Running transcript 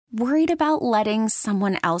Worried about letting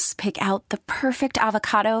someone else pick out the perfect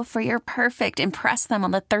avocado for your perfect impress them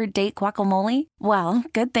on the third date guacamole? Well,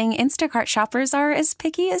 good thing Instacart shoppers are as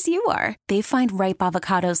picky as you are. They find ripe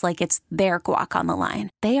avocados like it's their guac on the line.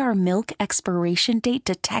 They are milk expiration date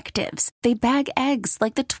detectives. They bag eggs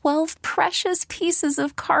like the 12 precious pieces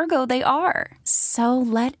of cargo they are. So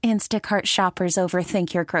let Instacart shoppers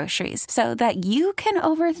overthink your groceries so that you can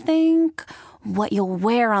overthink what you'll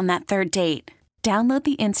wear on that third date. Download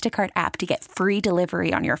the Instacart app to get free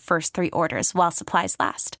delivery on your first 3 orders while supplies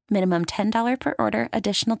last. Minimum $10 per order.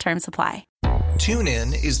 Additional terms apply.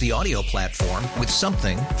 TuneIn is the audio platform with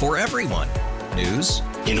something for everyone. News.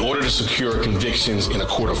 In order to secure convictions in a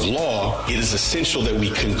court of law, it is essential that we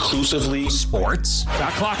conclusively. Sports.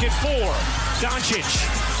 Got clock at 4.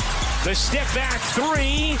 Doncic. The step back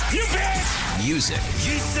 3. You bet. Music.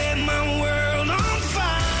 You set my world on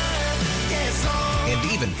fire.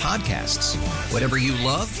 And even podcasts. Whatever you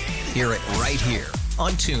love, hear it right here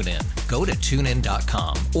on TuneIn. Go to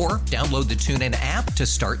TuneIn.com or download the TuneIn app to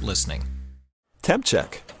start listening. Temp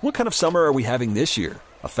check. What kind of summer are we having this year?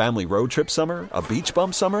 A family road trip summer? A beach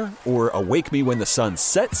bum summer? Or a wake me when the sun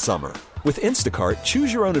sets summer? With Instacart,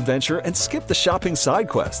 choose your own adventure and skip the shopping side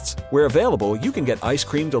quests. Where available, you can get ice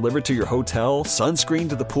cream delivered to your hotel, sunscreen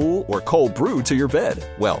to the pool, or cold brew to your bed.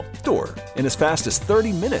 Well, door. In as fast as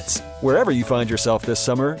 30 minutes. Wherever you find yourself this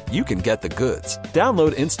summer, you can get the goods.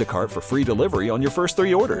 Download Instacart for free delivery on your first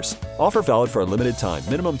 3 orders. Offer valid for a limited time.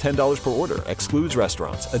 Minimum $10 per order. Excludes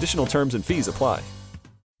restaurants. Additional terms and fees apply.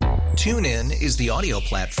 TuneIn is the audio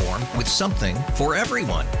platform with something for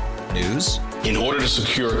everyone. News. In order to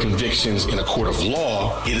secure convictions in a court of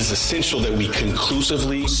law, it is essential that we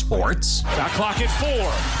conclusively. Sports. Got clock at 4.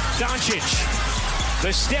 Doncic.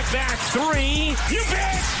 The step back 3. You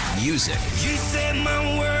bet. Music. You set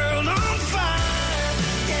my world on fire.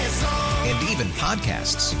 Yes, and even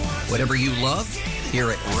podcasts. Whatever you love, hear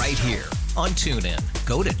it right here on TuneIn.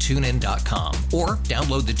 Go to TuneIn.com or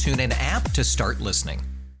download the TuneIn app to start listening.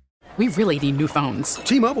 We really need new phones.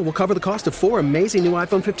 T-Mobile will cover the cost of 4 amazing new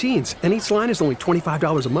iPhone 15s, and each line is only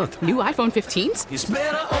 $25 a month. New iPhone 15s? It's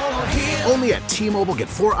better over here. Only at T-Mobile, get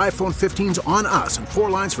 4 iPhone 15s on us and 4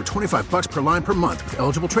 lines for $25 per line per month with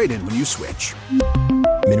eligible trade-in when you switch.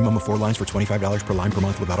 Minimum of 4 lines for $25 per line per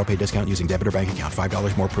month with autopay discount using debit or bank account.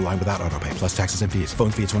 $5 more per line without autopay, plus taxes and fees. Phone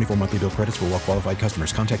fee at 24 monthly bill credits for well-qualified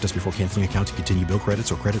customers. Contact us before canceling account to continue bill credits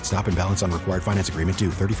or credit stop and balance on required finance agreement due.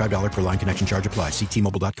 $35 per line connection charge applies. See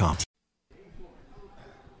T-Mobile.com.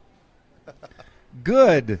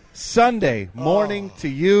 Good Sunday morning to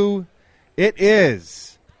you. It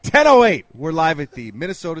is 10:08. We're live at the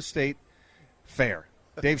Minnesota State Fair.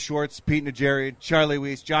 Dave Schwartz, Pete Najarian, Charlie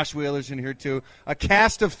Weiss, Josh Wheeler's in here too. A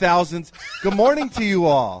cast of thousands. Good morning to you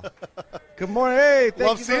all. Good morning. Hey, thank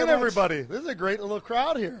Love you seeing very much. everybody. This is a great little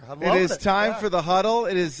crowd here. I love It is time for the huddle.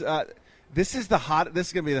 It is. This is going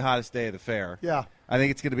to be the hottest day of the fair. Yeah. I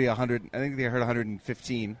think it's going to be 100. I think they heard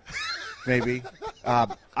 115. Maybe.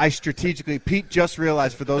 I strategically, Pete just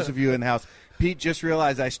realized, for those of you in the house, Pete just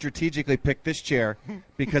realized I strategically picked this chair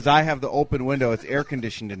because I have the open window. It's air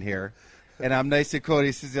conditioned in here. And I'm nice and cold.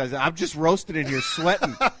 He says, I'm just roasting in here,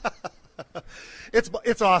 sweating.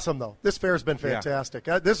 It's awesome, though. This fair's been fantastic.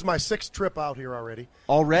 Yeah. This is my 6th trip out here already.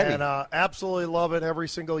 Already? And absolutely love it every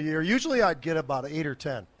single year. Usually I'd get about 8 or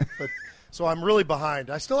 10. But so I'm really behind.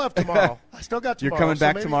 I still have tomorrow. I still got tomorrow. You're coming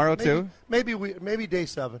back maybe, tomorrow, too? Maybe day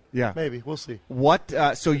 7. Yeah. Maybe. We'll see. What?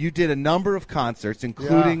 So you did a number of concerts,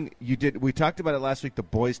 including we talked about it last week, the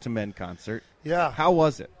Boys to Men concert. Yeah. How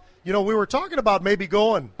was it? You know, we were talking about maybe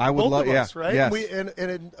going. I would love, us, right? Yes.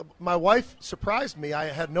 My wife surprised me. I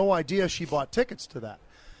had no idea she bought tickets to that.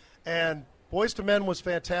 And Boys to Men was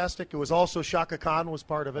fantastic. It was also Shaka Khan was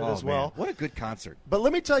part of it as well. Man. What a good concert. But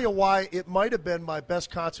let me tell you why it might have been my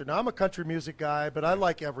best concert. Now, I'm a country music guy, but I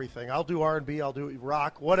like everything. I'll do R&B, I'll do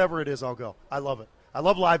rock, whatever it is, I'll go. I love it. I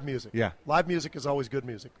love live music. Yeah. Live music is always good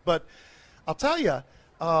music. But I'll tell you,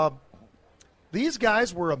 these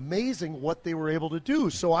guys were amazing what they were able to do.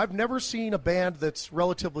 So I've never seen a band that's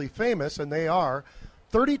relatively famous, and they are.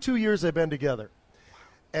 32 years they've been together.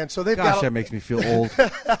 And so they've got that makes me feel old.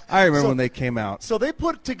 I remember when they came out. So they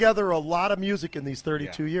put together a lot of music in these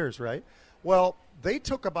 32 years, right? Well, they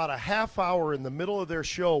took about a half hour in the middle of their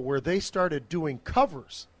show where they started doing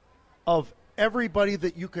covers of everybody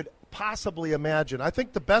that you could possibly imagine. I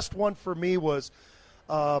think the best one for me was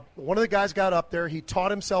one of the guys got up there. He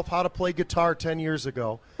taught himself how to play guitar 10 years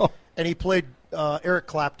ago, and he played Eric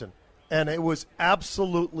Clapton. And it was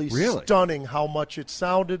absolutely stunning how much it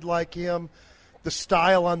sounded like him, the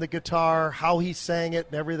style on the guitar, how he sang it,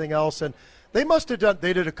 and everything else. And they must have done.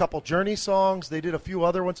 They did a couple Journey songs. They did a few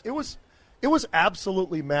other ones. It was It was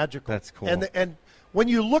absolutely magical. That's cool. And when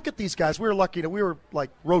you look at these guys, we were lucky that we were like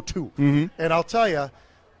row 2. Mm-hmm. And I'll tell you,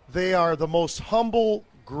 they are the most humble,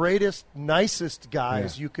 greatest, nicest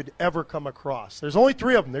guys you could ever come across. There's only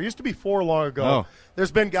 3 of them. There used to be 4 long ago. Oh.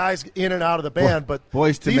 There's been guys in and out of the band, but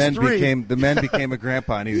Boys to these Men 3, became a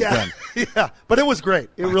grandpa, and he was done. Yeah, but it was great.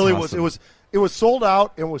 It That's really awesome. was. It was sold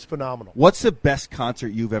out and it was phenomenal. What's the best concert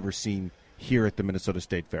you've ever seen here at the Minnesota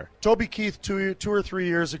State Fair? Toby Keith 2 or 3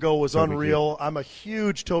 years ago was unreal. I'm a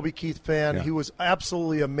huge Toby Keith fan. Yeah. He was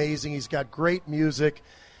absolutely amazing. He's got great music.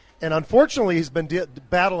 And unfortunately, he's been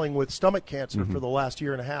battling with stomach cancer for the last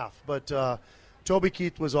year and a half. But Toby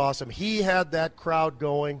Keith was awesome. He had that crowd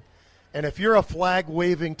going. And if you're a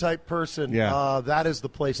flag-waving type person, that is the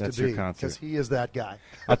place That's to be, your concert. because he is that guy.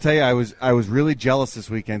 I'll tell you, I was really jealous this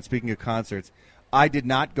weekend. Speaking of concerts, I did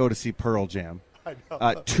not go to see Pearl Jam. I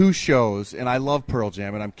know. 2 shows, and I love Pearl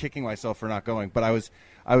Jam, and I'm kicking myself for not going. But I was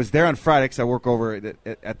there on Friday because I work over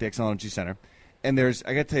at the Excel Energy Center, and I got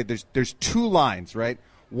to tell you, there's 2 lines, right?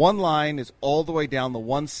 One line is all the way down the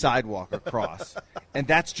one sidewalk across, and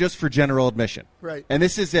that's just for general admission. Right. And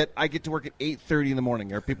this is it. I get to work at 8:30 in the morning.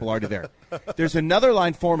 There are people already there. There's another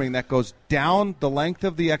line forming that goes down the length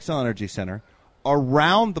of the Excel Energy Center,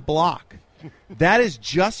 around the block. That is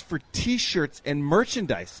just for T-shirts and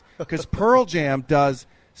merchandise, because Pearl Jam does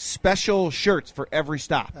special shirts for every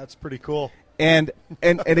stop. That's pretty cool. And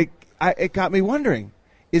it got me wondering,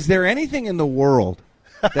 is there anything in the world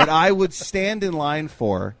that I would stand in line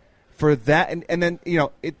for that? And then,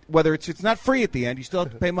 whether it's not free at the end, you still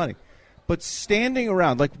have to pay money. But standing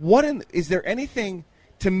around, like, is there anything,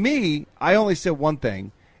 to me, I only said one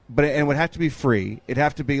thing, and it would have to be free. It'd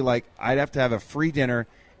have to be like, I'd have to have a free dinner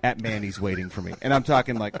at Manny's waiting for me. And I'm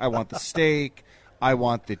talking like, I want the steak, I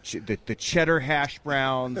want the cheddar hash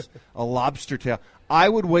browns, a lobster tail. I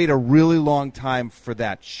would wait a really long time for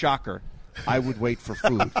that. Shocker. I would wait for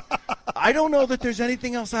food. I don't know that there's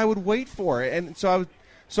anything else I would wait for. And so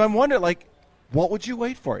I'm wondering, like, what would you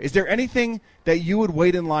wait for? Is there anything that you would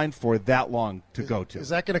wait in line for that long to go to? Is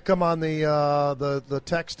that going to come on the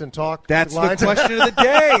text and talk? That's lines? the question of the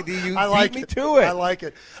day. You I like beat me it. to it. I like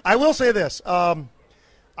it. I will say this.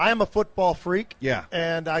 I am a football freak. Yeah.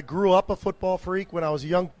 And I grew up a football freak when I was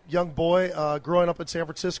a young boy, growing up in San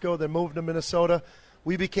Francisco, then moved to Minnesota.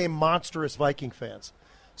 We became monstrous Viking fans.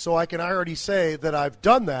 So I can already say that I've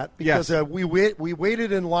done that because we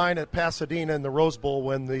waited in line at Pasadena in the Rose Bowl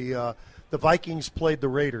when the Vikings played the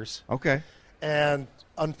Raiders. Okay. And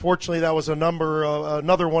unfortunately, that was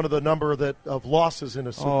another one of the number of losses in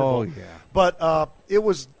a Super Bowl. Oh, yeah. But it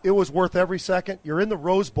was worth every second. You're in the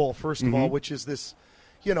Rose Bowl, first of all, which is this,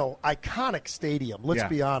 iconic stadium. Let's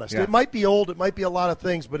be honest. Yeah. It might be old. It might be a lot of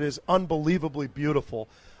things, but it is unbelievably beautiful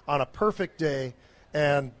on a perfect day.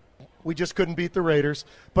 And we just couldn't beat the Raiders.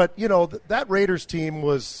 But, that Raiders team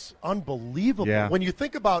was unbelievable. Yeah. When you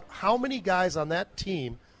think about how many guys on that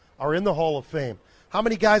team are in the Hall of Fame, how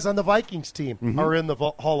many guys on the Vikings team are in the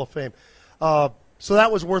Hall of Fame. So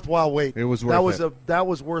that was worthwhile wait. It was worth it. That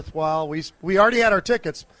was worthwhile. We already had our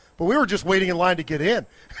tickets, but we were just waiting in line to get in.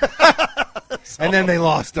 And then they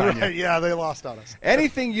lost on you. Yeah, they lost on us.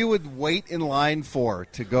 Anything you would wait in line for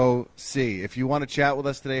to go see? If you want to chat with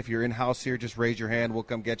us today, if you're in-house here, just raise your hand. We'll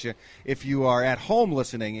come get you. If you are at home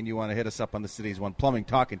listening and you want to hit us up on the City's One Plumbing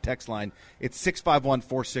Talk and text line, it's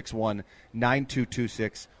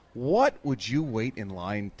 651-461-9226. What would you wait in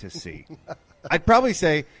line to see? I'd probably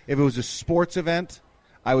say if it was a sports event,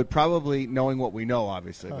 I would probably, knowing what we know,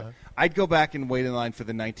 obviously, but I'd go back and wait in line for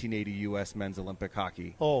the 1980 U.S. men's Olympic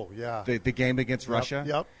hockey. Oh, yeah. The game against Russia.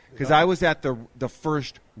 Yep. Because I was at the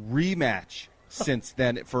first rematch since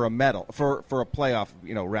then for a medal, for a playoff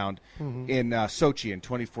round in Sochi in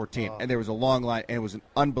 2014. And there was a long line, and it was an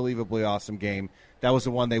unbelievably awesome game. That was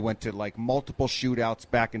the one they went to, like, multiple shootouts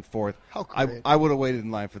back and forth. How great. I would have waited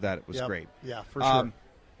in line for that. It was great. Yeah, for sure.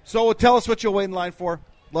 So tell us what you'll wait in line for.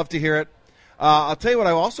 Love to hear it. I'll tell you what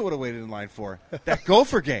I also would have waited in line for, that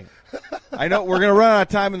Gopher game. I know we're going to run out of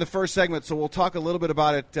time in the first segment, so we'll talk a little bit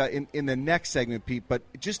about it in the next segment, Pete, but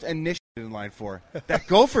just initially in line for that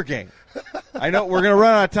Gopher game. I know we're going to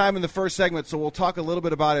run out of time in the first segment, so we'll talk a little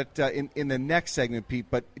bit about it in the next segment, Pete,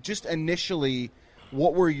 but just initially,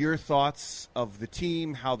 what were your thoughts of the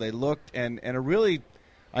team, how they looked, and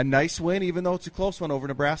a nice win, even though it's a close one over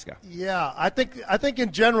Nebraska? Yeah, I think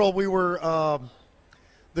in general we were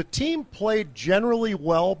the team played generally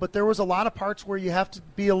well, but there was a lot of parts where you have to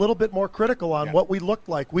be a little bit more critical on what we looked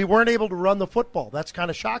like. We weren't able to run the football. That's kind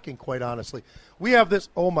of shocking, quite honestly. We have this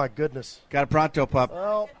 – oh, my goodness. Got a pronto, pup.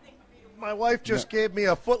 Well, My wife just gave me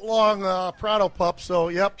a foot-long Prado pup, so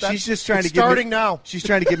yep. She's just trying to starting now. She's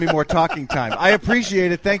trying to give me more talking time. I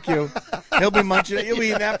appreciate it. Thank you. He'll be munching it. He'll be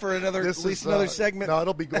eating that for at least another segment. No,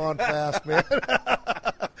 it'll be gone fast, man.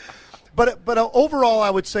 But overall,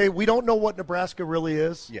 I would say we don't know what Nebraska really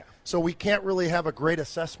is. Yeah. So we can't really have a great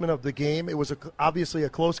assessment of the game. It was obviously a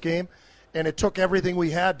close game, and it took everything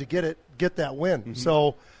we had to get that win. Mm-hmm.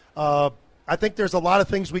 So I think there's a lot of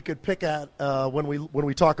things we could pick at when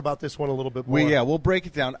we talk about this one a little bit more. We'll break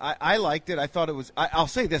it down. I liked it. I thought it was. I'll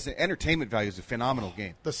say this: entertainment value is a phenomenal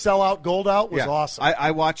game. The sellout, gold out was awesome.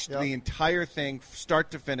 I watched the entire thing,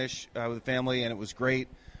 start to finish, with the family, and it was great.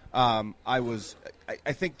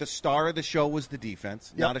 I think the star of the show was the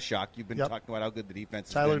defense. Not a shock. You've been talking about how good the defense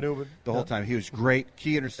is. Tyler Newman the whole time. He was great.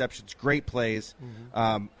 Key interceptions, great plays.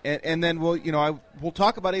 Mm-hmm. And then we'll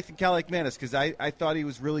talk about Ethan Kaliak-Manis because I thought he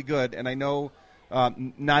was really good, and I know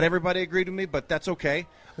not everybody agreed with me, but that's okay.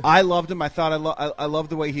 I loved him. I thought I loved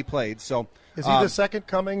the way he played. So is he the second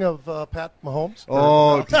coming of Pat Mahomes?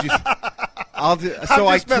 Oh, did you? I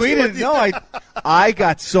tweeted. No, I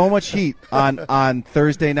got so much heat on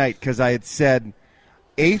Thursday night because I had said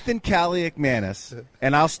Ethan Kaliak-Manis,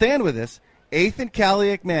 and I'll stand with this. Ethan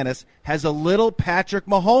Kaliak-Manis has a little Patrick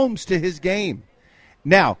Mahomes to his game.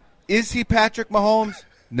 Now, is he Patrick Mahomes?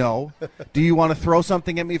 No. Do you want to throw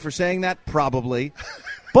something at me for saying that? Probably.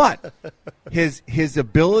 But his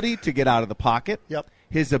ability to get out of the pocket,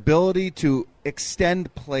 his ability to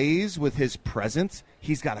extend plays with his presence,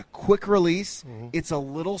 he's got a quick release. Mm-hmm. It's a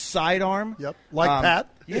little sidearm. Like Pat.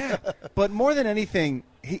 Yeah. But more than anything,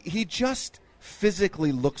 he just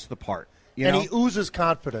physically looks the part. And he oozes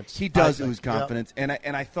confidence. He does ooze confidence. And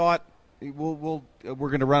I thought we're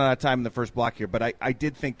going to run out of time in the first block here, but I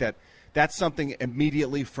did think that's something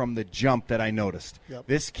immediately from the jump that I noticed.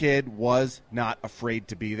 This kid was not afraid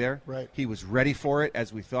to be there. Right. He was ready for it,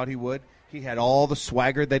 as we thought he would. He had all the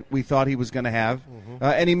swagger that we thought he was going to have,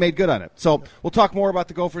 and he made good on it. So we'll talk more about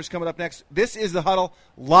the Gophers coming up next. This is The Huddle,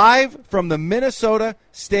 live from the Minnesota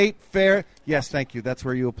State Fair. Yes, thank you. That's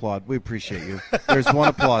where you applaud. We appreciate you. There's one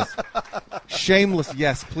applause. Shameless,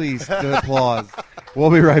 yes, please, good applause. We'll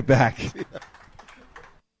be right back.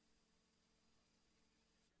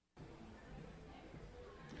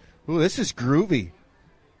 Ooh, this is groovy.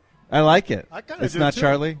 I like it. I kind of It's do not too.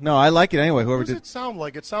 Charlie? No, I like it anyway. Whoever What does did. it sound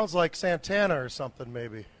like? It sounds like Santana or something,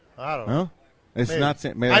 maybe. I don't know. It's Maybe. not.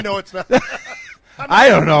 Maybe. I know it's not. I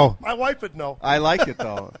don't know. My wife would know. I like it,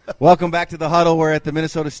 though. Welcome back to The Huddle. We're at the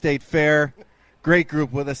Minnesota State Fair. Great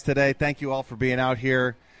group with us today. Thank you all for being out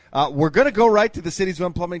here. We're going to go right to the Cities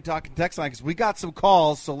One Plumbing Talk and Text line because we got some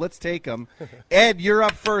calls, so let's take them. Ed, you're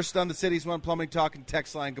up first on the Cities One Plumbing Talk and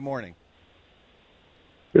Text line. Good morning.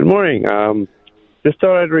 Good morning. Just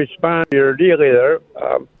thought I'd respond to your dealie there.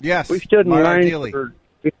 Yes, we stood in line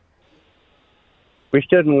we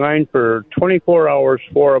stood in line for 24 hours,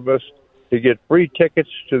 four of us, to get free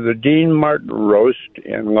tickets to the Dean Martin roast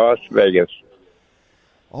in Las Vegas.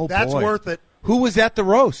 Oh, that's boy. worth it. Who was at the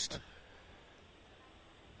roast?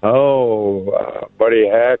 Buddy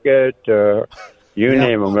Hackett, you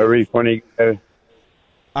name him, every funny guy.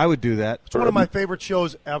 I would do that. It's one of my favorite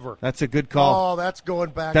shows ever. That's a good call. Oh, that's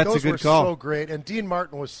going back. That's Those a good were call. so great. And Dean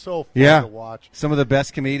Martin was so fun to watch. Some of the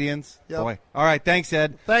best comedians. Yep. Boy. All right, thanks,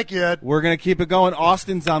 Ed. Thank you, Ed. We're going to keep it going.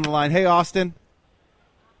 Austin's on the line. Hey, Austin.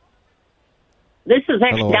 This is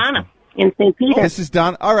actually Hello, Donna in St. Peter. This is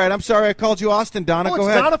Donna. All right, I'm sorry I called you Austin. Donna, Oh, go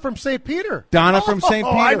it's ahead. Donna from St. Peter. Donna from St.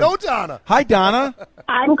 Peter. I know Donna. Hi, Donna.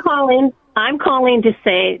 I'm calling to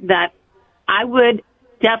say that I would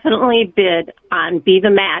definitely bid on Be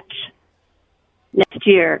the Match next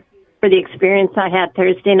year for the experience I had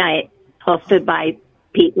Thursday night, hosted by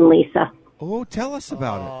Pete and Lisa. Oh, tell us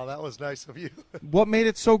about it. Oh, that was nice of you. What made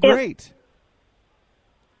it so great?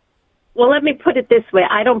 Well, let me put it this way.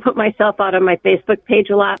 I don't put myself out on my Facebook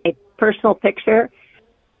page a lot, my personal picture.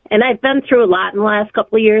 And I've been through a lot in the last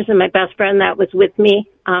couple of years, and my best friend that was with me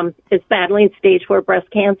is battling stage 4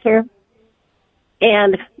 breast cancer.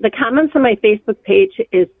 And the comments on my Facebook page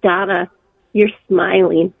is, Donna, you're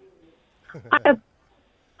smiling. I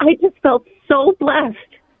just felt so blessed.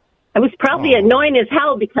 I was probably annoying as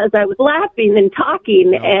hell because I was laughing and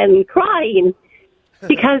talking and crying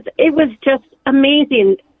because it was just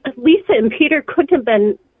amazing. Lisa and Peter couldn't have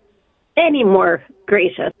been any more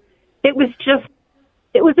gracious. It was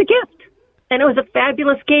a gift, and it was a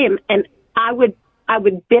fabulous game, and I would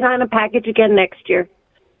bid on a package again next year.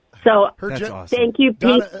 So That's awesome. Thank you,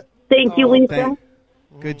 Pete. Thank you, Lisa.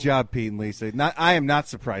 Good job, Pete and Lisa. I am not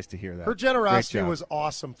surprised to hear that. Her generosity was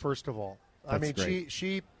awesome, first of all. That's great.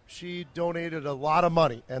 She donated a lot of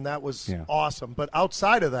money, and that was awesome. But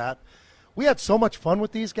outside of that, We had so much fun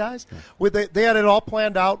with these guys. They had it all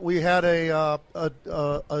planned out. We had a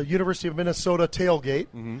University of Minnesota tailgate,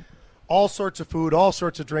 all sorts of food, all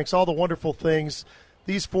sorts of drinks, all the wonderful things.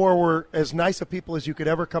 These four were as nice of people as you could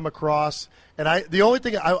ever come across. And the only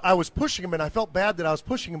thing I was pushing them, and I felt bad that I was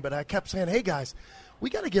pushing them, but I kept saying, hey, guys, we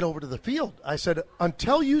got to get over to the field. I said,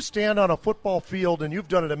 until you stand on a football field, and you've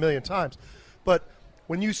done it a million times, but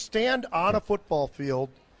when you stand on a football field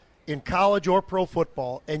in college or pro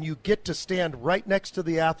football and you get to stand right next to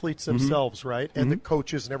the athletes themselves, right, and the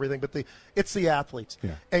coaches and everything, but it's the athletes,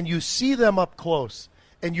 and you see them up close,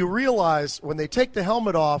 and you realize when they take the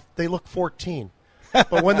helmet off, they look 14.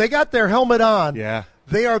 But when they got their helmet on,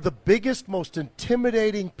 they are the biggest, most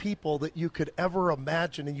intimidating people that you could ever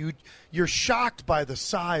imagine, and you're shocked by the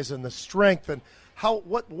size and the strength and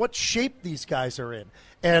what shape these guys are in.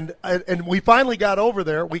 And we finally got over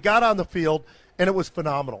there. We got on the field, and it was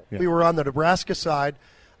phenomenal. We were on the Nebraska side.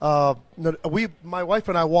 My wife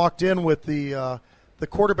and I walked in with the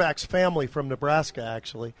quarterback's family from Nebraska,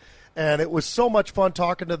 actually, and it was so much fun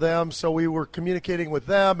talking to them. So we were communicating with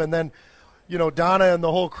them, and then Donna and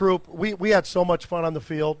the whole group, we had so much fun on the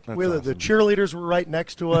field. Awesome. The cheerleaders were right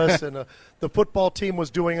next to us, and the football team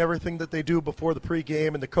was doing everything that they do before the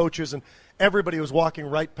pregame, and the coaches, and everybody was walking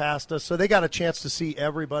right past us. So they got a chance to see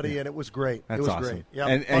everybody, and it was great. That's it was awesome. great.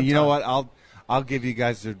 Yep, and you know what? I'll give you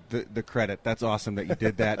guys the credit. That's awesome that you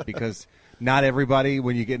did that because not everybody,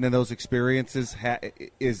 when you get into those experiences,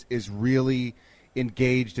 is really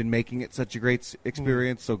engaged in making it such a great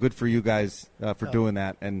experience. So good for you guys for doing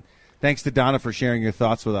that. And thanks to Donna for sharing your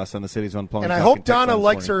thoughts with us on the City's One Plumbing. And I hope Donna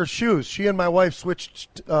likes her shoes. She and my wife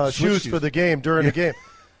switched shoes for the game during the game.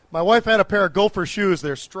 My wife had a pair of Gopher shoes.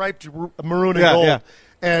 They're striped maroon and gold. Yeah.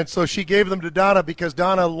 And so she gave them to Donna because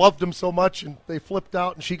Donna loved them so much, and they flipped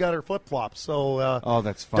out, and she got her flip-flops. So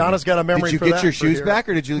that's funny. Donna's got a memory for that. Did you get your shoes back,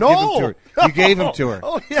 or did you give them to her? You gave them to her.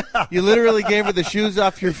 Oh, yeah. You literally gave her the shoes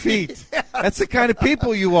off your feet. Yeah. That's the kind of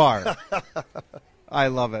people you are. I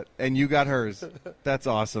love it. And you got hers. That's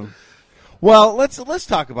awesome. Well, let's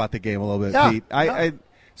talk about the game a little bit, Pete.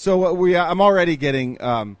 I'm already getting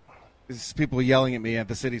people yelling at me at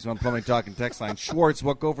the City's One Plumbing Talking text line. Schwartz,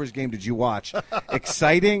 what Gophers game did you watch?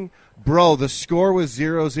 Exciting? Bro, the score was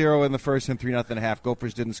 0-0 in the first and 3-0 at half.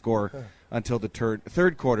 Gophers didn't score until the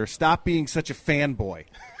third quarter. Stop being such a fanboy.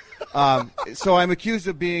 So I'm accused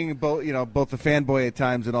of being both a fanboy at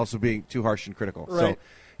times and also being too harsh and critical. Right.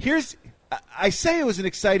 So I say it was an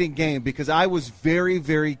exciting game because I was very,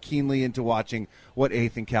 very keenly into watching what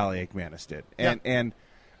Eighth and Callie Manis did. And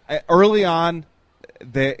early on,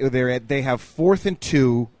 they have 4th and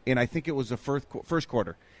 2, and I think it was the first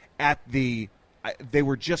quarter. They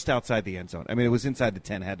were just outside the end zone. I mean, it was inside the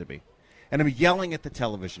 10, had to be. And I'm yelling at the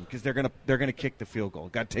television because they're gonna kick the field goal.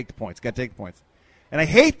 Got to take the points. And I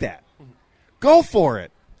hate that. Go for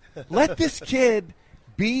it. Let this kid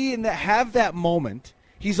have that moment.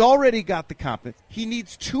 He's already got the confidence. He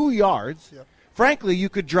needs 2 yards. Yep. Frankly, you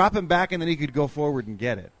could drop him back and then he could go forward and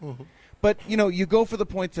get it. Mm-hmm. But, you go for the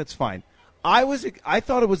points, that's fine. I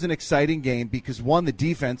thought it was an exciting game because, one, the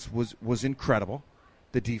defense was incredible.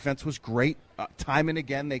 The defense was great. Time and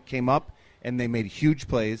again, they came up and they made huge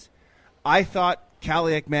plays. I thought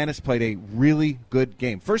Callie Manis played a really good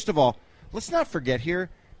game. First of all, let's not forget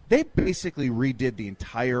here, they basically redid the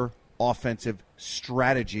entire offensive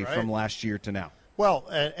strategy from last year to now. Well,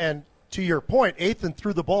 and to your point, Ethan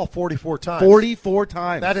threw the ball 44 times. 44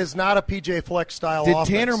 times. That is not a PJ Fleck style offense.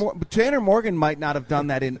 Tanner Morgan might not have done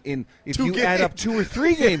that in if you add up 2 or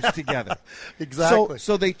 3 games together. Exactly.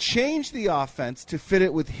 So they changed the offense to fit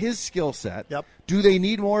it with his skill set. Yep. Do they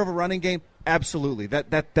need more of a running game? Absolutely.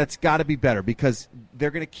 That's got to be better because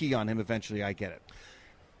they're going to key on him eventually. I get it.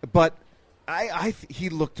 But he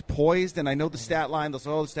looked poised, and I know the stat line.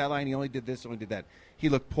 The stat line, he only did this, only did that. He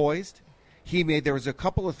looked poised. There was a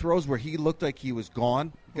couple of throws where he looked like he was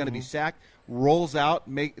gone, going to be sacked, rolls out,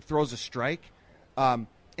 throws a strike. And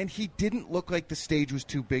he didn't look like the stage was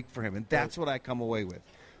too big for him, and that's what I come away with.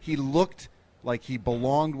 He looked like he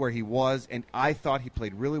belonged where he was, and I thought he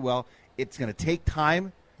played really well. It's going to take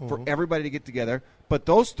time for everybody to get together. But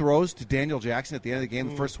those throws to Daniel Jackson at the end of the game,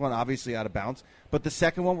 the first one obviously out of bounds, but the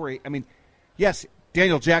second one yes,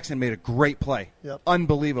 Daniel Jackson made a great play. Yep.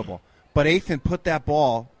 Unbelievable. But Ethan put that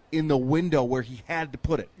ball in the window where he had to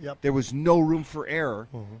put it. Yep. There was no room for error,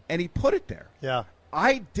 and he put it there. Yeah.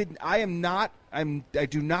 I do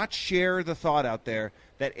not share the thought out there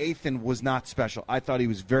that Ethan was not special. I thought he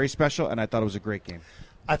was very special, and I thought it was a great game.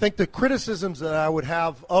 I think the criticisms that I would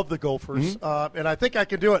have of the Gophers, and I think I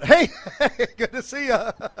can do it. Hey, good to see you.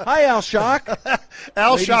 Hi, Al Shock.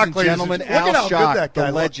 Al Ladies Shock, and ladies gentlemen, and gentlemen. Al Look at how Shock, good that guy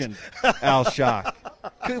the legend. Al Shock.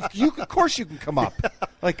 Of course you can come up.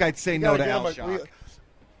 Like I'd say no to Al Shock.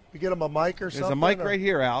 We get him a mic or something? There's a mic right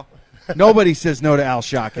here, Al. Nobody says no to Al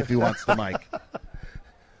Shock if he wants the mic.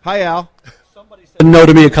 Hi, Al. Somebody said no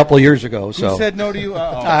to me a couple of years ago. Who said no to you?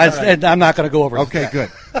 Right. I'm not going to go over. Okay, good.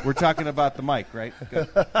 We're talking about the mic, right? Good.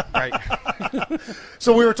 Right.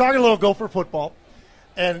 So we were talking a little Gopher football,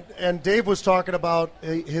 and Dave was talking about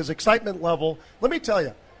his excitement level. Let me tell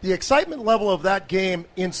you, the excitement level of that game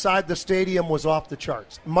inside the stadium was off the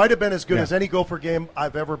charts. Might have been as good as any Gopher game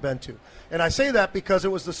I've ever been to. And I say that because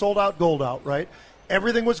it was the sold-out gold out, right?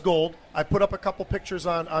 Everything was gold. I put up a couple pictures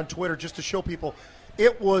on Twitter just to show people.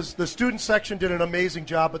 It was the student section did an amazing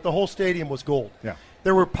job, but the whole stadium was gold. Yeah.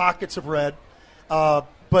 There were pockets of red,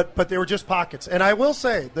 but they were just pockets. And I will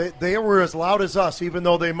say they were as loud as us, even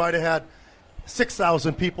though they might have had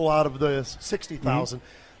 6,000 people out of the 60,000. Mm-hmm.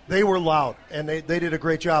 They were loud, and they did a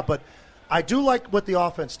great job. But I do like what the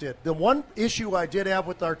offense did. The one issue I did have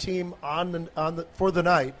with our team for the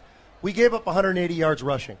night, we gave up 180 yards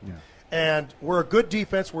rushing. Yeah. And we're a good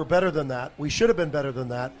defense. We're better than that. We should have been better than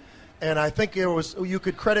that. And I think you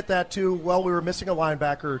could credit that to, well, we were missing a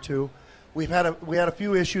linebacker or two. We had a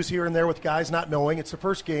few issues here and there with guys not knowing. It's the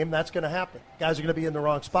first game. That's going to happen. Guys are going to be in the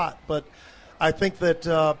wrong spot. But I think that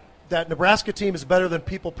that Nebraska team is better than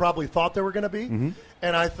people probably thought they were going to be. Mm-hmm.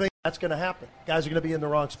 And I think that's going to happen. Guys are going to be in the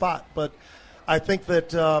wrong spot. But I think that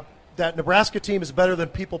that Nebraska team is better than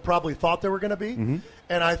people probably thought they were going to be. Mm-hmm.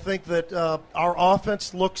 And I think that our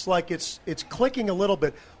offense looks like it's clicking a little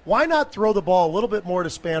bit. Why not throw the ball a little bit more to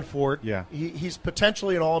Spanford? Yeah. He's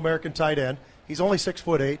potentially an All-American tight end. He's only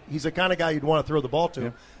 6'8". He's the kind of guy you'd want to throw the ball to.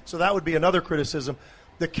 Yeah. So that would be another criticism.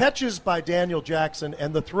 The catches by Daniel Jackson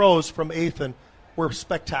and the throws from Ethan were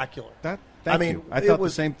spectacular. I thought the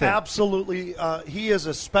same thing. Absolutely. He is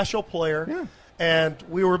a special player. Yeah. And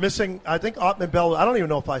we were missing, I think, Ottman Bell. I don't even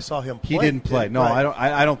know if I saw him play. He didn't play. No, right.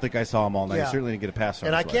 I don't think I saw him all night. Yeah. He certainly didn't get a pass on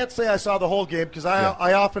And I can't say I saw the whole game because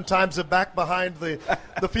I oftentimes am back behind the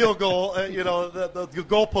field goal, the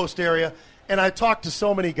goalpost area. And I talked to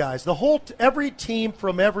so many guys. Every team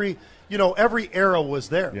from every era was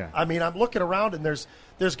there. Yeah. I mean, I'm looking around and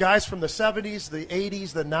there's guys from the 70s, the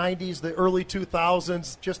 80s, the 90s, the early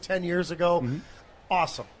 2000s, just 10 years ago. Mm-hmm.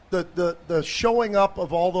 Awesome. The showing up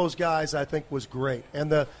of all those guys, I think, was great.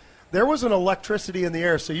 And there was an electricity in the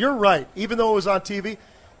air. So you're right. Even though it was on TV,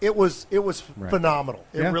 it was right. Phenomenal.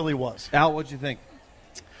 It really was. Al, what'd you think?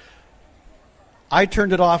 I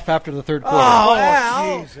turned it off after the third quarter.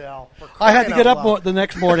 Oh, jeez, Al. I had to get up the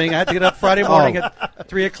next morning. I had to get up Friday morning at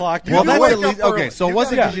 3 o'clock. Well, that's at least okay. So it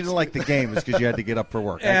wasn't because you didn't like the game; it's because you had to get up for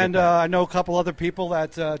work. And I know a couple other people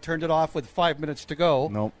that turned it off with 5 minutes to go.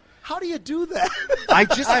 Nope. How do you do that?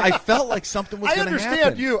 I felt like something was going to happen. I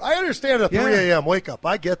understand you. I understand a 3 a.m. wake up.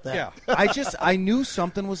 I get that. Yeah. I knew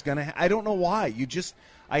something was going to happen. I don't know why.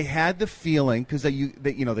 I had the feeling because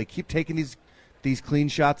they keep taking these clean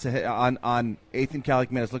shots on Ethan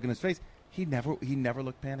Kalikmanis. Look in his face. He never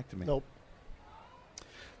looked panicked to me. Nope.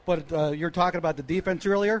 But you're talking about the defense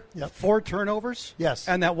earlier. Yep. 4 turnovers. Yes.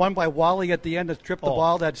 And that one by Wally at the end that tripped the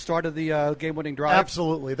ball that started the game-winning drive.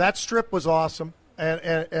 Absolutely. That strip was awesome.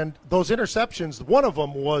 And those interceptions, one of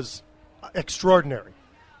them was extraordinary,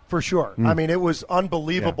 for sure. I mean, it was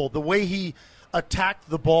unbelievable. Yeah. The way he attacked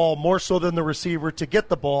the ball more so than the receiver to get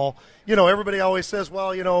the ball. Everybody always says,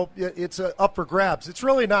 well, it's up for grabs. It's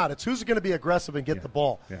really not. It's who's going to be aggressive and get the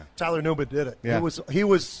ball. Yeah. Tyler Newman did it. Yeah. He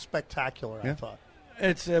was spectacular, I thought.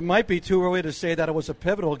 It might be too early to say that it was a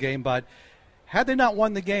pivotal game, but had they not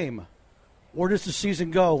won the game, where does the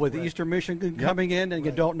season go with Eastern Michigan coming in and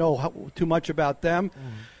you don't know too much about them? Mm-hmm.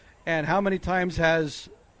 And how many times has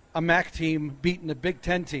a MAC team beaten a Big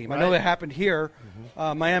Ten team? Right. I know that happened here.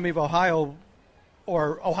 Mm-hmm. Miami of Ohio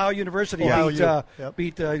or Ohio University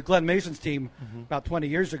beat Glenn Mason's team about 20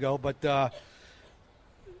 years ago. But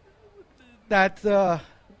that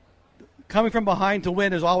coming from behind to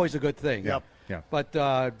win is always a good thing. Yep. Yeah. But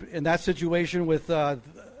in that situation with a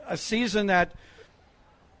season that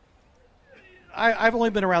I've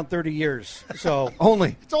only been around 30 years, so it's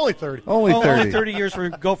only 30. Only 30 years for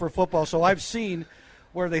Gopher football. So I've seen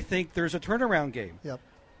where they think there's a turnaround game. Yep.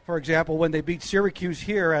 For example, when they beat Syracuse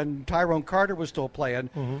here and Tyrone Carter was still playing,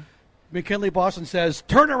 McKinley Boston says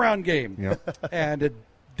turnaround game, and it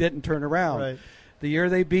didn't turn around. Right. The year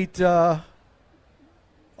they beat Ohio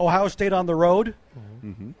State on the road,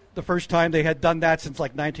 the first time they had done that since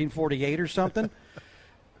like 1948 or something.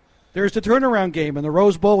 There's the turnaround game, and the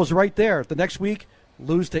Rose Bowl was right there. The next week,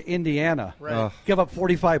 lose to Indiana. Right. Give up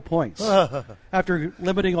 45 points after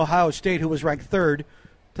limiting Ohio State, who was ranked 3rd,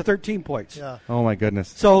 to 13 points. Yeah. Oh, my goodness.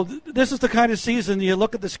 So this is the kind of season you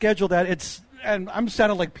look at the schedule that and I'm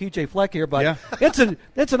sounding like PJ Fleck here, but it's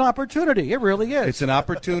an opportunity. It really is. It's an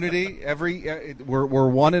opportunity. We're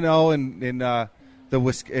 1-0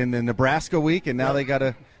 in the Nebraska week, and now they got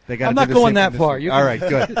to. I'm not going that far. All right,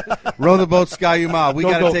 good. Row the boat, Ski-U-Ma. We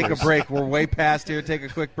got to take a break. We're way past here. Take a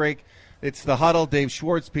quick break. It's the Huddle. Dave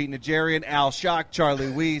Schwartz, Pete Najarian, Al Schock,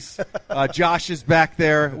 Charlie Weiss. Josh is back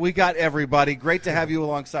there. We got everybody. Great to have you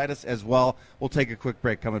alongside us as well. We'll take a quick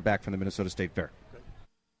break coming back from the Minnesota State Fair.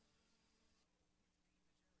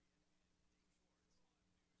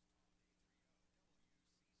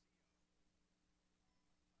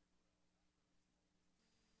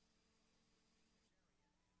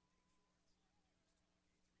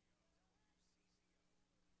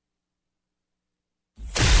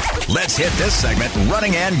 Let's hit this segment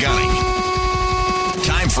running and gunning.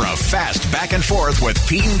 Time for a fast back and forth with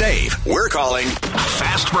Pete and Dave. We're calling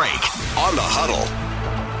Fast Break on the Huddle.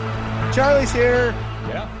 Charlie's here.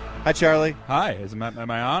 Yeah. Hi, Charlie. Hi.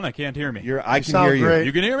 Am I on? I can't hear me. I can hear you. Great.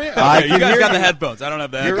 You can hear me? Okay, you guys got the headphones. I don't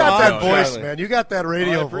have the headphones. You got that voice, Charlie. man. You got that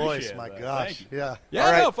radio appreciate voice. it, My man. gosh. Yeah. Yeah,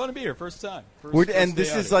 All right. no, fun to be here. First time. And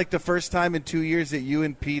this is like the first time in 2 years that you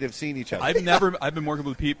and Pete have seen each other. I've been working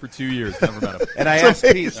with Pete for 2 years. Never met him. And I asked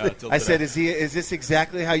Pete, till I said, today. is this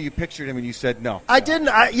exactly how you pictured him? And you said no. I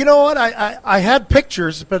didn't. You know what? I had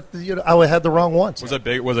pictures, but I had the wrong ones. Was I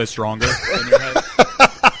big? Was I stronger in your head?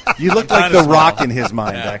 You look like The Rock in his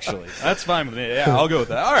mind, actually. That's fine with me. Yeah, I'll go with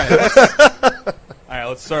that. All right,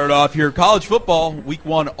 let's start off here. College football, week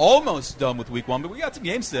 1, almost done with week 1, but we got some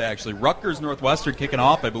games today, actually. Rutgers Northwestern kicking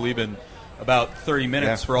off, I believe, in about 30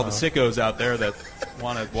 minutes for all the sickos out there that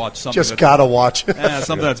want to watch something. Just got to watch.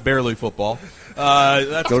 Something that's barely football.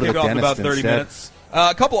 That's Go to kick the off in dentist about 30 instead. minutes.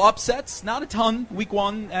 A couple upsets, not a ton. Week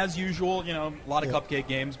 1, as usual, a lot of cupcake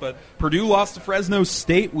games. But Purdue lost to Fresno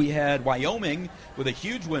State. We had Wyoming with a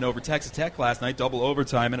huge win over Texas Tech last night, double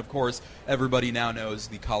overtime. And, of course, everybody now knows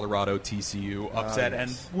the Colorado TCU upset.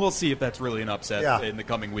 Yes. And we'll see if that's really an upset in the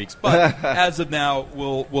coming weeks. But as of now,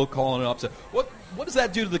 we'll call it an upset. What does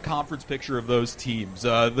that do to the conference picture of those teams,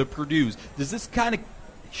 the Purdue's? Does this kind of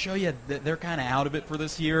show you that they're kind of out of it for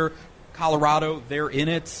this year? Colorado, they're in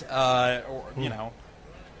it,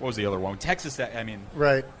 what was the other one? Texas Tech.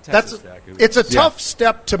 Right. Texas Tech. It's a tough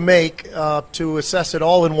step to make to assess it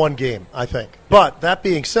all in one game, I think. But that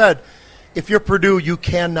being said, if you're Purdue, you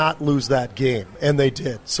cannot lose that game, and they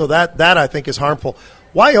did. So that I think is harmful.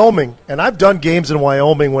 Wyoming, and I've done games in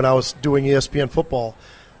Wyoming when I was doing ESPN football.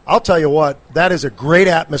 I'll tell you what, that is a great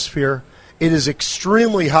atmosphere. It is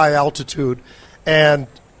extremely high altitude, and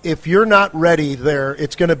if you're not ready there,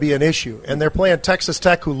 it's going to be an issue. And they're playing Texas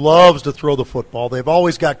Tech, who loves to throw the football. They've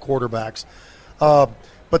always got quarterbacks.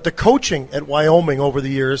 But the coaching at Wyoming over the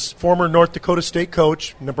years, former North Dakota State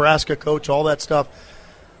coach, Nebraska coach, all that stuff,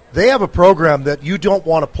 they have a program that you don't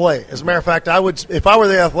want to play. As a matter of fact, if I were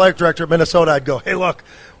the athletic director at Minnesota, I'd go, hey, look,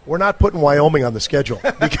 we're not putting Wyoming on the schedule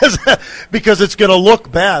because it's going to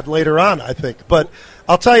look bad later on, I think. But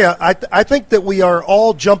I'll tell you, I think that we are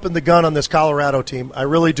all jumping the gun on this Colorado team. I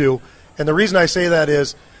really do. And the reason I say that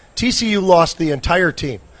is TCU lost the entire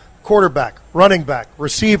team. Quarterback, running back,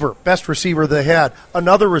 receiver, best receiver they had,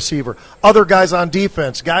 another receiver, other guys on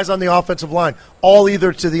defense, guys on the offensive line, all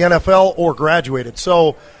either to the NFL or graduated.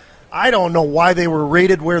 So I don't know why they were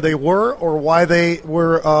rated where they were or why they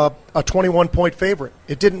were a 21-point favorite.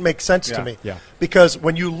 It didn't make sense to me. Yeah. Because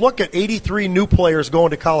when you look at 83 new players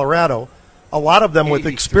going to Colorado, a lot of them with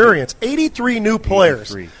experience, 83 new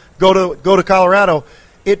players go to Colorado,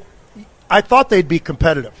 I thought they'd be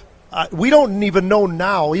competitive. We don't even know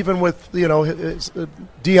now, even with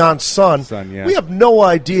Deion's son, we have no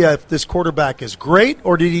idea if this quarterback is great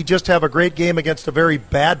or did he just have a great game against a very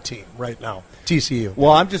bad team right now, TCU.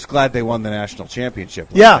 Well, I'm just glad they won the national championship.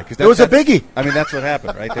 Yeah, it was a biggie. I mean, that's what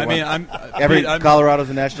happened, right? I'm Colorado's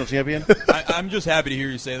a national champion. I'm just happy to hear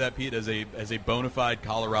you say that, Pete, as a bona fide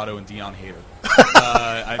Colorado and Deion hater.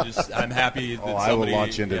 I'm happy that I will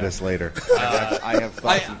launch into this later. I have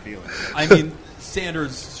thoughts and feelings. I mean,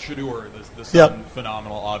 Sanders, Shedeur, the son,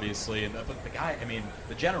 phenomenal, obviously, but the guy,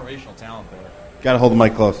 the generational talent there. Got to hold the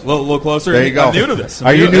mic close. A little closer. There you go. I'm new to this.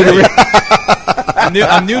 Are you new to it?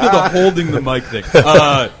 I'm new to the holding the mic thing.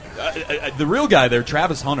 The real guy there,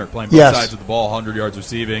 Travis Hunter, playing both sides of the ball, 100 yards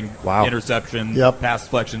receiving, interception, pass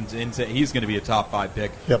deflections. He's going to be a top 5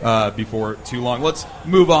 pick before too long. Let's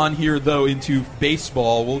move on here, though, into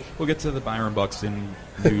baseball. We'll get to the Byron Buxton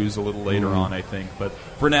news a little later on, I think. But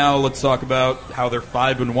for now, let's talk about how they're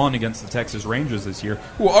 5-1 against the Texas Rangers this year,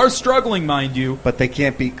 who are struggling, mind you. But they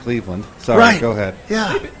can't beat Cleveland. Sorry, go ahead.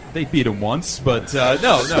 Yeah. They beat them once, but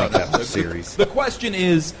no. Series. The question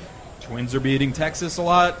is, Twins are beating Texas a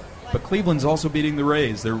lot. But Cleveland's also beating the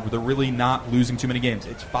Rays. They're really not losing too many games.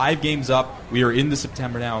 It's 5 games up. We are into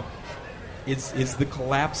September now. Is the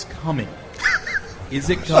collapse coming? Is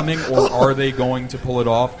it coming, or are they going to pull it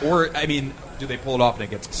off? Or, I mean, do they pull it off and it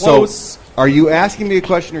gets close? So, are you asking me a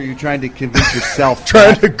question, or are you trying to convince yourself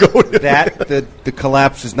to go to that the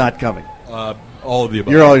collapse is not coming? All of the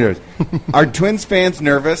above. You're all yours. Are Twins fans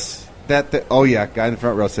nervous that guy in the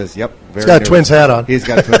front row says, yep, very He's got nervous. a Twins hat on. He's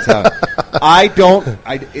got a Twins hat on.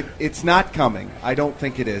 It's not coming. I don't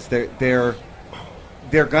think it is.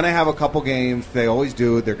 They're going to have a couple games. They always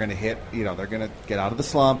do. They're going to hit, they're going to get out of the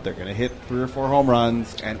slump. They're going to hit 3 or 4 home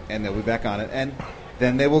runs, and they'll be back on it. And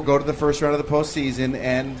then they will go to the first round of the postseason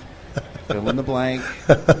and fill in the blank.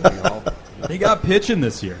 They got pitching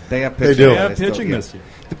this year. They have pitching. They have pitching this year.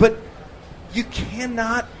 But you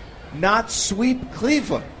cannot not sweep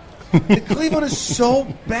Cleveland. Cleveland is so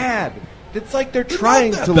bad. It's like they're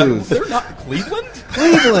trying to lose. They're not Cleveland?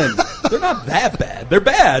 Cleveland. They're not that bad. They're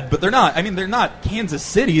bad, but they're not. I mean, they're not Kansas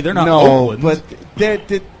City. They're not Oakland. But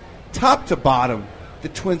they're top to bottom, the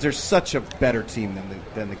Twins are such a better team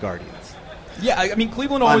than the Guardians. Yeah, I mean,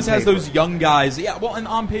 Cleveland always has those young guys. Yeah, well, and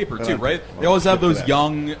on paper, too, right? They always have those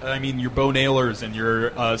young, your Bo Naylors and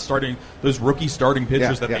your those rookie starting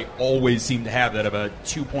pitchers that they always seem to have that have a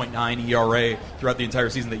 2.9 ERA throughout the entire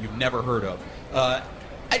season that you've never heard of.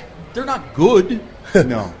 They're not good.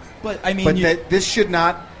 No. But, I mean... this should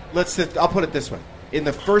not... I'll put it this way. In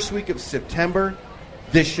the first week of September,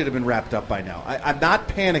 this should have been wrapped up by now. I'm not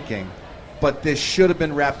panicking, but this should have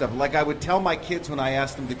been wrapped up. Like I would tell my kids when I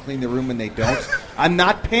ask them to clean the room and they don't. I'm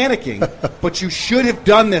not panicking, but you should have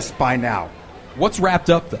done this by now. What's wrapped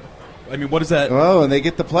up, though? I mean, what is that? Oh, and they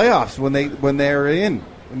get the playoffs when they're in.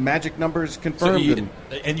 Magic numbers confirmed.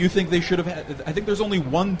 And you think they should have had... I think there's only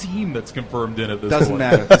one team that's confirmed in at this Doesn't point.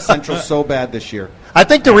 matter. The Central's so bad this year. I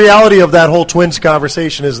think the reality of that whole Twins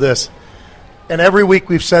conversation is this, and every week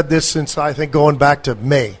we've said this since, I think, going back to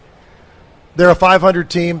May. They're a 500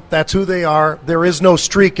 team. That's who they are. There is no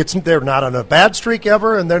streak. They're not on a bad streak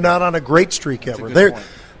ever, and they're not on a great streak ever.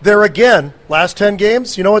 They're again, last 10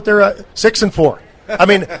 games, you know what? They're 6-4. I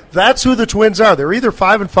mean, that's who the Twins are. They're either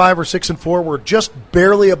 5-5 or 6-4. We're just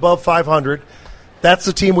barely above 500. That's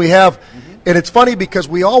the team we have. Mm-hmm. And it's funny because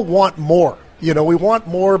we all want more. We want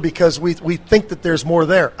more because we think that there's more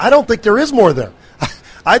there. I don't think there is more there.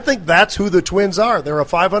 I think that's who the Twins are. They're a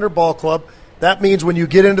 500 ball club. That means when you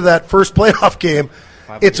get into that first playoff game,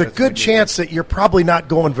 it's a good chance that you're probably not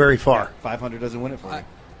going very far. 500 doesn't win it for you.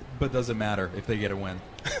 But does it matter if they get a win?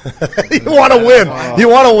 You want to win. You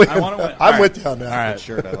want to win. I want to win. I'm with you on that. All right,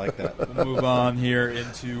 shirt. I like that. We'll move on here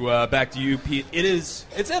into back to you, Pete. It's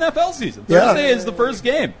NFL season. Thursday is the first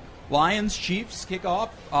game. Lions Chiefs kick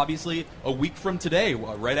off obviously a week from today.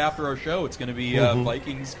 Right after our show, it's going to be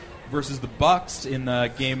Vikings versus the Bucks in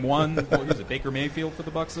game 1. What is it? Baker Mayfield for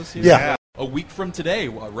the Bucks this year. Yeah. A week from today,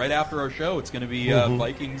 right after our show, it's going to be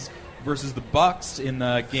Vikings versus the Bucks in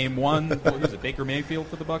game 1. What is it? Baker Mayfield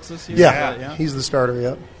for the Bucks this year. Yeah. He's the starter.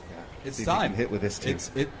 Yeah. It's time. Hit with this team. It's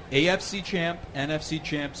AFC champ, NFC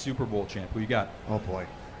champ, Super Bowl champ. Who you got? Oh boy.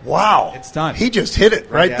 Wow. It's time. He just hit it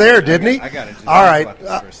right there, didn't he? I got it. All right.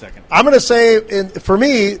 For a second. I'm going to say, for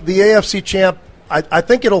me, the AFC champ, I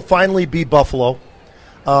think it'll finally be Buffalo.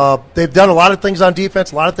 They've done a lot of things on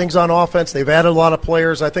defense, a lot of things on offense. They've added a lot of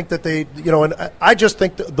players. I think that and I just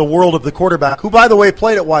think the world of the quarterback, who, by the way,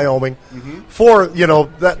 played at Wyoming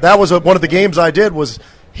that was one of the games I did was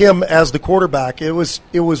him as the quarterback. It was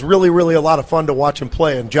really, really a lot of fun to watch him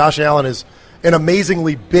play. And Josh Allen is an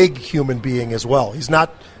amazingly big human being as well. He's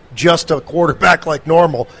not just a quarterback like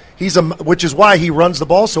normal. Which is why he runs the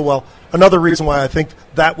ball so well. Another reason why I think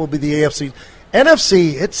that will be the AFC.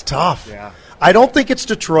 NFC, it's tough. Yeah. I don't think it's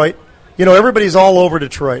Detroit. Everybody's all over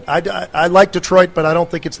Detroit. I like Detroit, but I don't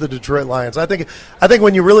think it's the Detroit Lions. I think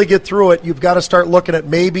when you really get through it, you've got to start looking at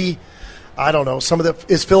maybe, I don't know,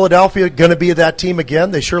 is Philadelphia going to be that team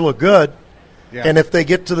again? They sure look good. Yeah. And if they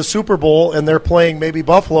get to the Super Bowl and they're playing maybe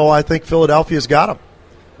Buffalo, I think Philadelphia's got them.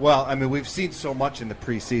 Well, I mean, we've seen so much in the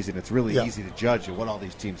preseason. It's really easy to judge what all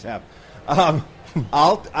these teams have. I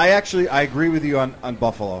agree with you on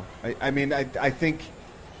Buffalo. I think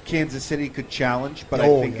Kansas City could challenge, but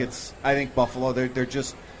I think Buffalo.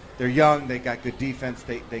 They're young. They got good defense.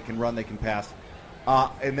 They can run. They can pass.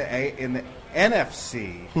 In the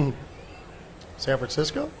NFC, San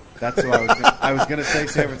Francisco. That's what I was going to say.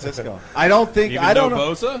 San Francisco. I don't think. I don't know.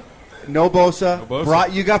 Bosa? No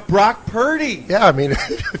Bosa. You got Brock Purdy. Yeah, I mean,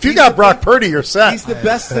 if you got Brock Purdy, you're set. He's the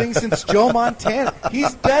best thing since Joe Montana.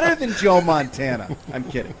 He's better than Joe Montana. I'm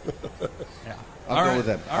kidding. Yeah. I'll go with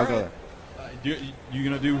him. I'll go there. You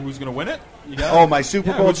going to do who's going to win it? My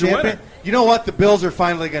Super Bowl champion? You know what? The Bills are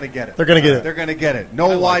finally going to get it. They're going to get it. They're going to get it.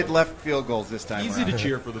 No wide left field goals this time. Easy around. to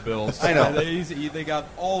cheer for the Bills. I know. They got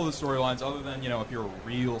all the storylines other than, if you're a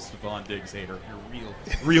real Stephon Diggs hater,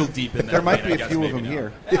 if you're real deep in there. There might be a few of them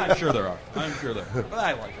here. Yeah, I'm sure there are. But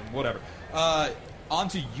I like them. Whatever. On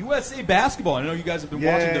to USA basketball. I know you guys have been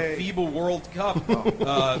watching the FIBA World Cup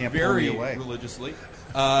very religiously.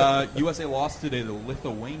 USA lost today to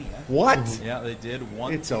Lithuania. What? Yeah, they did.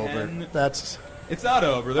 110. It's over. It's not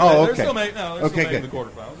over. They're still making the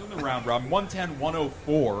quarterfinals. In the round robin.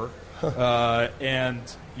 110-104. And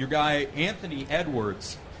your guy, Anthony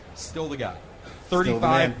Edwards, still the guy.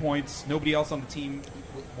 35 points. Nobody else on the team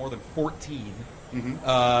with more than 14.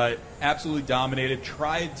 Mm-hmm. Absolutely dominated.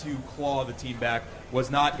 Tried to claw the team back. Was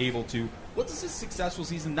not able to. What does this successful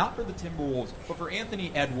season, not for the Timberwolves, but for Anthony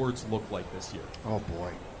Edwards, look like this year? Oh,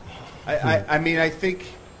 boy. I think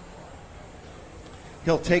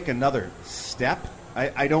he'll take another step.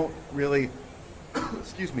 I don't really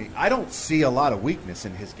excuse me. I don't see a lot of weakness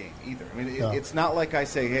in his game either. I mean, it's not like I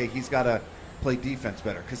say, hey, he's got to play defense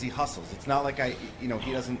better because he hustles. It's not like he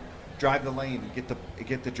doesn't drive the lane and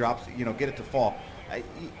get the drops, get it to fall.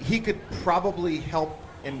 He could probably help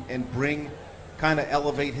and bring, kind of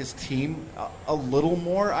elevate his team a little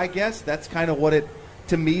more, I guess. That's kind of what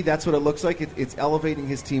to me, that's what it looks like. It's elevating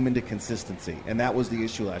his team into consistency. And that was the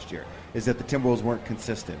issue last year, is that the Timberwolves weren't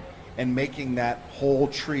consistent. And making that whole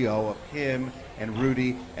trio of him and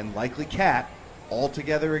Rudy and likely Cat all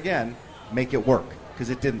together again, make it work. Because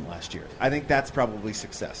it didn't last year. I think that's probably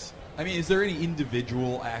success. I mean, is there any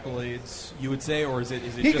individual accolades you would say, or is it?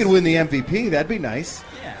 He could win the MVP. That'd be nice.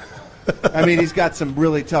 Yeah. I mean, he's got some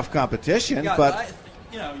really tough competition, but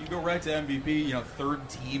you go right to MVP. Third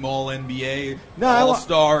team All NBA, no,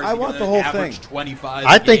 All-Star. I want the whole thing. 25.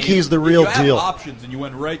 I think he's the real deal. You have options, and you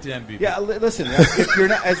went right to MVP. Yeah, listen. If you're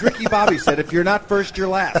not, as Ricky Bobby said, if you're not first, you're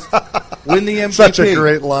last. Win the MVP. Such a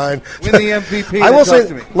great line. Win the MVP. I will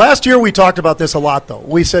say, last year we talked about this a lot, though.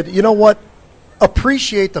 We said, you know what?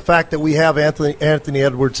 Appreciate the fact that we have Anthony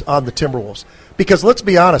Edwards on the Timberwolves. Because let's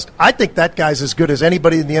be honest, I think that guy's as good as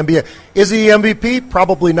anybody in the NBA. Is he MVP?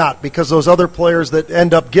 Probably not, because those other players that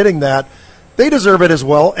end up getting that, they deserve it as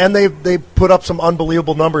well, and they put up some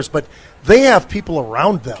unbelievable numbers, but they have people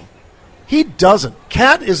around them. He doesn't.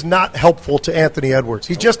 Cat is not helpful to Anthony Edwards.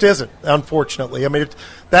 He just isn't, unfortunately. I mean,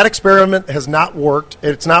 that experiment has not worked.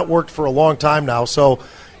 It's not worked for a long time now. So,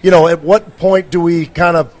 at what point do we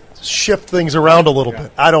kind of shift things around a little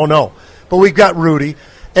bit? I don't know. But we've got Rudy.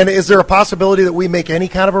 And is there a possibility that we make any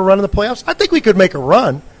kind of a run in the playoffs? I think we could make a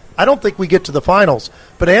run. I don't think we get to the finals.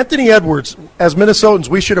 But Anthony Edwards, as Minnesotans,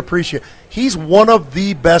 we should appreciate. He's one of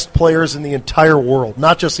the best players in the entire world,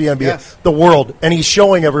 not just the NBA, the world. And he's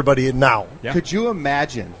showing everybody it now. Yeah. Could you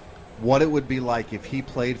imagine what it would be like if he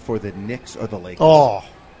played for the Knicks or the Lakers? Oh,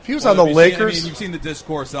 if he was on the Lakers. You've seen the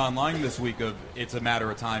discourse online this week of it's a matter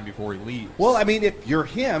of time before he leaves. Well, I mean, if you're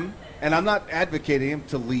him, and I'm not advocating him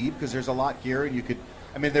to leave because there's a lot here, and you could.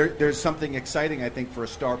 I mean, there's something exciting, I think, for a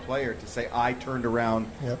star player to say, I turned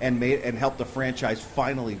around and helped the franchise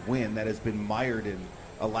finally win that has been mired in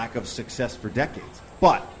a lack of success for decades.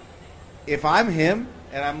 But if I'm him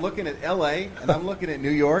and I'm looking at L.A. and I'm looking at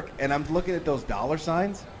New York and I'm looking at those dollar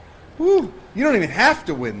signs, you don't even have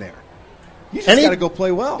to win there. You just got to go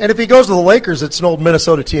play well. And if he goes to the Lakers, it's an old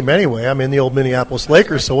Minnesota team anyway. I mean, the old Minneapolis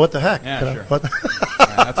Lakers, so what the heck? Yeah, sure.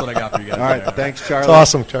 That's what I got for you guys. All right, thanks, Charlie. It's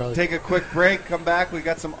awesome, Charlie. Take a quick break. Come back. We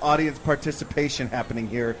got some audience participation happening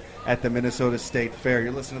here at the Minnesota State Fair.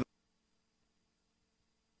 You're listening to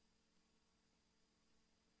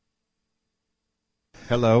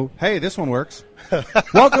Hello. Hey, this one works.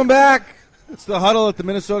 Welcome back. It's the Huddle at the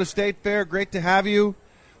Minnesota State Fair. Great to have you.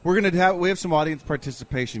 We have some audience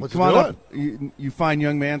participation. Let's come on do up. You fine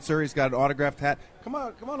young man, sir. He's got an autographed hat. Come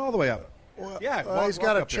on all the way up. He's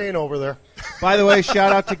got a chain over there. By the way,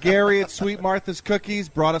 shout out to Gary at Sweet Martha's Cookies.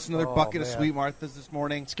 Brought us another bucket of Sweet Martha's this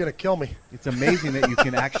morning. It's going to kill me. It's amazing that you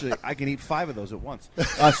can I can eat 5 of those at once.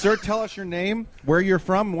 Sir, tell us your name, where you're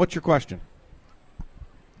from, and what's your question?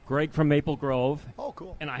 Greg from Maple Grove. Oh,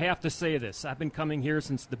 cool. And I have to say this. I've been coming here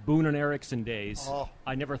since the Boone and Erickson days. Oh.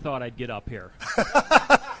 I never thought I'd get up here.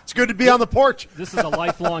 It's good to be on the porch. This is a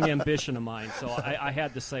lifelong ambition of mine, so I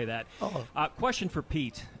had to say that. Oh. Question for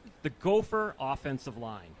Pete. The Gopher offensive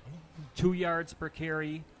line, 2 yards per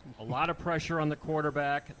carry, a lot of pressure on the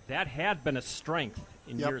quarterback. That had been a strength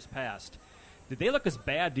in years past. Did they look as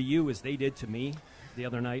bad to you as they did to me the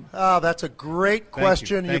other night? That's a great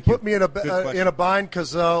question. You put me in a bind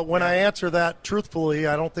because when I answer that truthfully,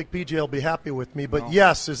 I don't think PJ will be happy with me. But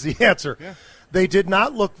yes is the answer. Yeah. They did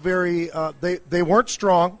not look very they weren't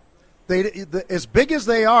strong. as big as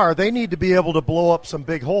they are, they need to be able to blow up some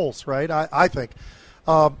big holes, right? I think.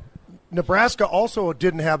 Nebraska also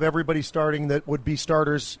didn't have everybody starting that would be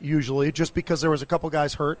starters usually, just because there was a couple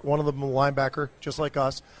guys hurt. One of them a linebacker, just like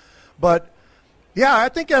us. But yeah, I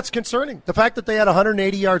think that's concerning. The fact that they had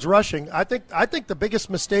 180 yards rushing. I think the biggest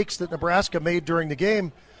mistakes that Nebraska made during the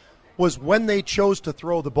game was when they chose to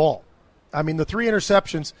throw the ball. I mean, the 3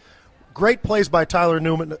 interceptions. Great plays by Tyler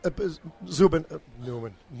Newman, Zubin,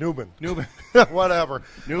 whatever.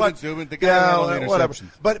 Zubin, the guy who had whatever.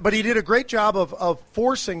 But he did a great job of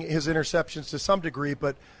forcing his interceptions to some degree.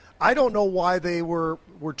 But I don't know why they were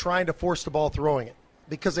trying to force the ball throwing it,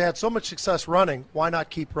 because they had so much success running. Why not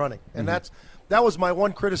keep running? And that was my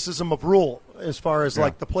one criticism of Rule as far as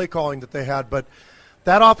like the play calling that they had. But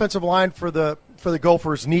that offensive line for the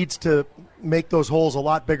Gophers needs to make those holes a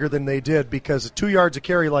lot bigger than they did, because 2 yards a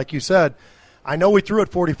carry, like you said, I know we threw it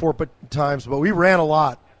 44 times, but we ran a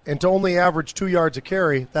lot. And to only average 2 yards a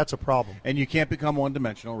carry, that's a problem. And you can't become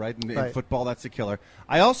one-dimensional, right? In football, that's a killer.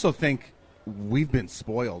 I also think we've been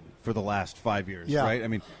spoiled for the last 5 years, right? I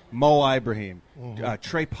mean, Mo Ibrahim,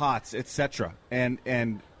 Trey Potts, etc.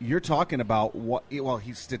 And you're talking about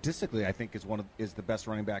he statistically, I think, is the best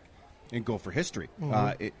running back in Gopher history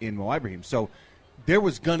in Mo Ibrahim. So there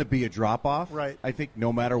was going to be a drop-off, right? I think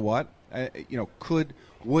no matter what.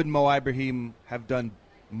 Would Mo Ibrahim have done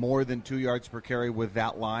more than 2 yards per carry with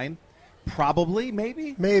that line? Probably,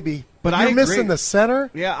 maybe. But you're missing the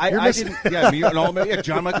center. Yeah, I didn't. Yeah,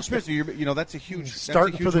 John Michael Smith. That's a huge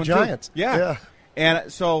start for the Giants. Yeah,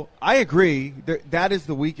 and so I agree. That is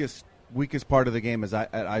the weakest part of the game, as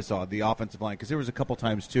I saw, the offensive line, because there was a couple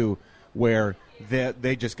times too where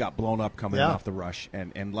they just got blown up coming off the rush,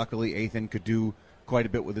 and luckily Athan could do quite a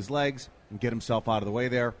bit with his legs and get himself out of the way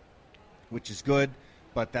there, which is good,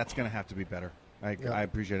 but that's going to have to be better. I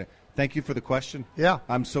appreciate it. Thank you for the question. Yeah.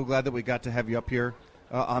 I'm so glad that we got to have you up here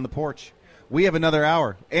on the porch. We have another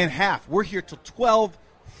hour and a half. We're here till 12:30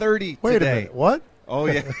 today. Wait a minute. What? Oh,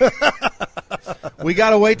 yeah. We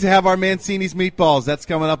got to wait to have our Mancini's meatballs. That's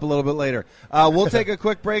coming up a little bit later. We'll take a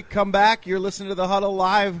quick break, come back. You're listening to The Huddle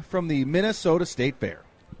live from the Minnesota State Fair.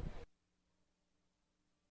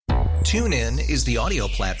 TuneIn is the audio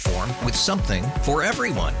platform with something for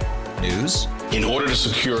everyone. News. In order to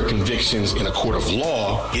secure convictions in a court of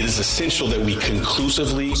law, it is essential that we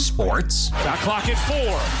conclusively. Sports. Got clock at 4.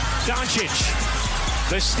 Doncic.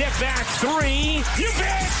 The step back 3. You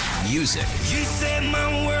bet. Music. You set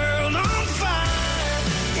my world on fire.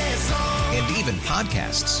 Yes, and even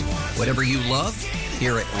podcasts. Whatever you love,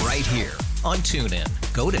 hear it right here on TuneIn.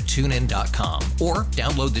 Go to TuneIn.com or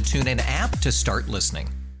download the TuneIn app to start listening.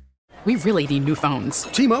 We really need new phones.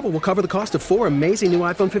 T-Mobile will cover the cost of 4 amazing new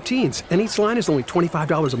iPhone 15s, and each line is only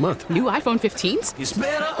 $25 a month. New iPhone 15s? It's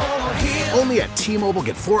better over here. Only at T-Mobile,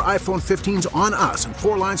 get 4 iPhone 15s on us and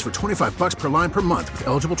 4 lines for $25 per line per month with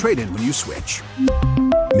eligible trade-in when you switch.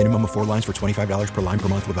 Minimum of 4 lines for $25 per line per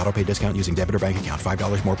month with autopay discount using debit or bank account.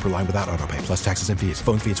 $5 more per line without autopay, plus taxes and fees.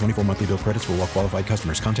 Phone fee at 24 monthly bill credits for well-qualified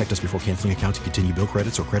customers. Contact us before canceling account to continue bill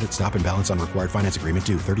credits or credit stop and balance on required finance agreement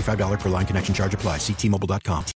due. $35 per line connection charge applies. See T-Mobile.com.